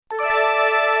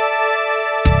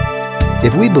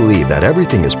If we believe that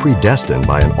everything is predestined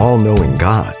by an all-knowing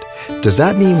God, does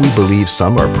that mean we believe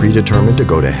some are predetermined to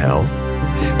go to hell?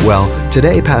 Well,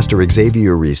 today Pastor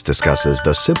Xavier Reese discusses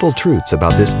the simple truths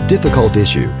about this difficult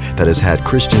issue that has had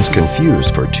Christians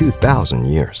confused for 2,000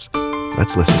 years.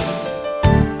 Let's listen.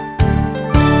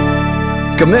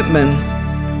 Commitment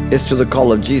is to the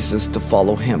call of Jesus to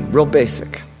follow Him. Real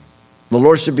basic. The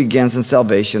Lordship begins in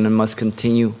salvation and must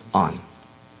continue on.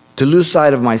 To lose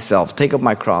sight of myself, take up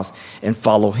my cross, and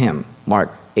follow Him.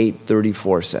 Mark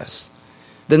 8:34 says.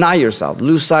 Deny yourself,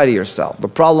 lose sight of yourself. The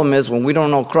problem is when we don't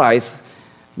know Christ,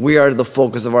 we are the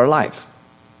focus of our life.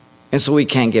 And so we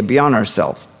can't get beyond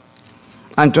ourselves.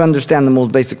 I'm to understand the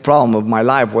most basic problem of my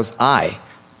life was I'm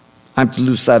to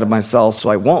lose sight of myself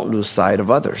so I won't lose sight of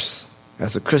others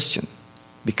as a Christian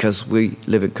because we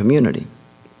live in community.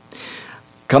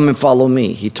 Come and follow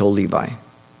me, he told Levi,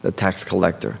 the tax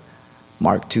collector.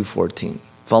 Mark 2:14.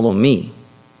 Follow me.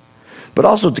 But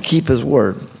also to keep his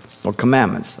word or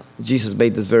commandments. Jesus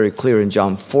made this very clear in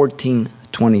John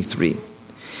 14:23.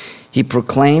 He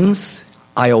proclaims,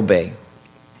 I obey.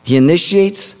 He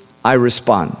initiates, I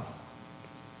respond.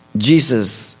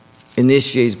 Jesus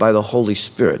initiates by the Holy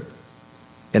Spirit,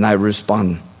 and I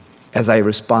respond as I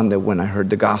responded when I heard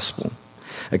the gospel.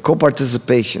 A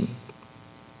co-participation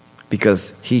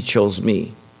because he chose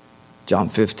me. John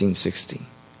 15:16.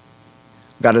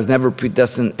 God has never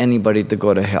predestined anybody to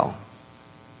go to hell.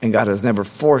 And God has never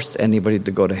forced anybody to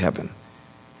go to heaven.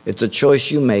 It's a choice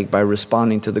you make by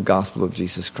responding to the gospel of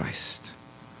Jesus Christ.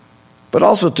 But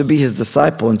also to be his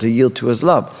disciple and to yield to his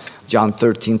love. John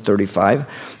 13:35,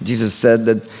 Jesus said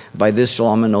that by this shall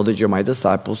all men know that you're my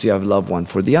disciples, you have love one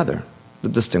for the other. The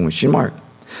distinguishing mark.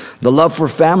 The love for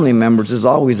family members is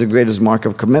always the greatest mark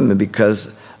of commitment because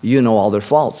you know all their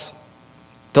faults.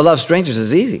 To love strangers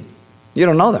is easy. You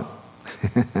don't know them.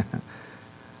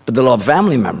 But to love a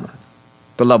family member,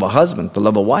 to love a husband, to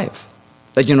love a wife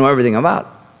that you know everything about,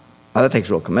 now that takes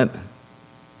real commitment.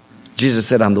 Jesus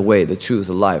said, I'm the way, the truth,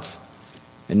 the life,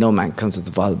 and no man comes to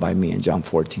the Father by me in John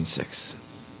 14:6.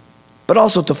 But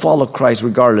also to follow Christ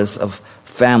regardless of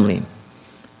family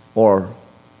or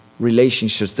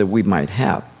relationships that we might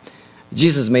have.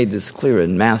 Jesus made this clear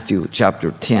in Matthew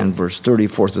chapter 10, verse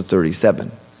 34 to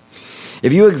 37.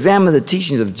 If you examine the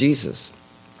teachings of Jesus,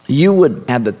 you would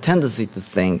have the tendency to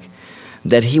think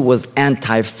that he was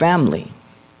anti-family.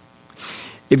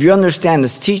 If you understand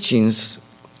his teachings,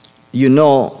 you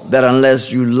know that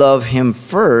unless you love him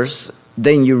first,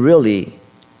 then you really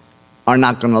are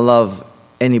not going to love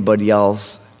anybody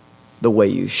else the way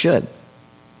you should.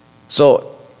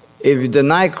 So if you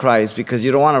deny Christ because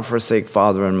you don't want to forsake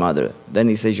father and mother, then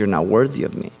he says you're not worthy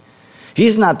of me.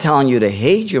 He's not telling you to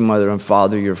hate your mother and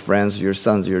father, your friends, your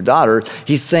sons, your daughters.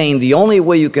 He's saying the only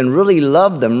way you can really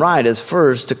love them right is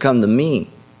first to come to me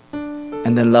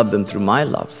and then love them through my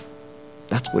love.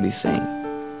 That's what he's saying.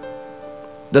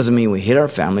 Doesn't mean we hate our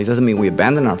families, doesn't mean we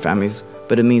abandon our families,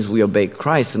 but it means we obey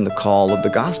Christ in the call of the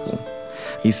gospel.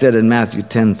 He said in Matthew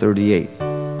 10:38,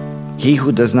 he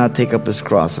who does not take up his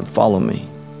cross and follow me,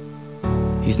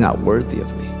 he's not worthy of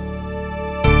me.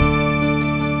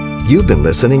 You've been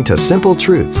listening to Simple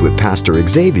Truths with Pastor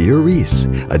Xavier Reese,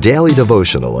 a daily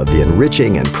devotional of the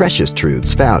enriching and precious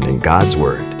truths found in God's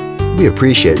Word. We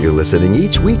appreciate you listening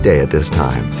each weekday at this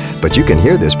time, but you can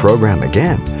hear this program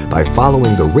again by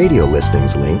following the radio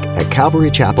listings link at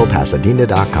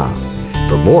CalvaryChapelPasadena.com.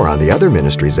 For more on the other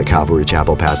ministries at Calvary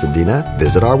Chapel Pasadena,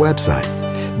 visit our website.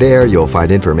 There you'll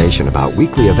find information about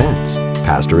weekly events,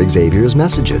 Pastor Xavier's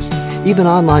messages, even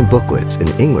online booklets in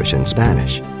English and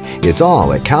Spanish. It's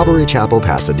all at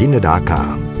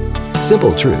CalvaryChapelPasadena.com.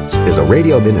 Simple Truths is a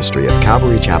radio ministry of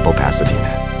Calvary Chapel,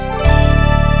 Pasadena.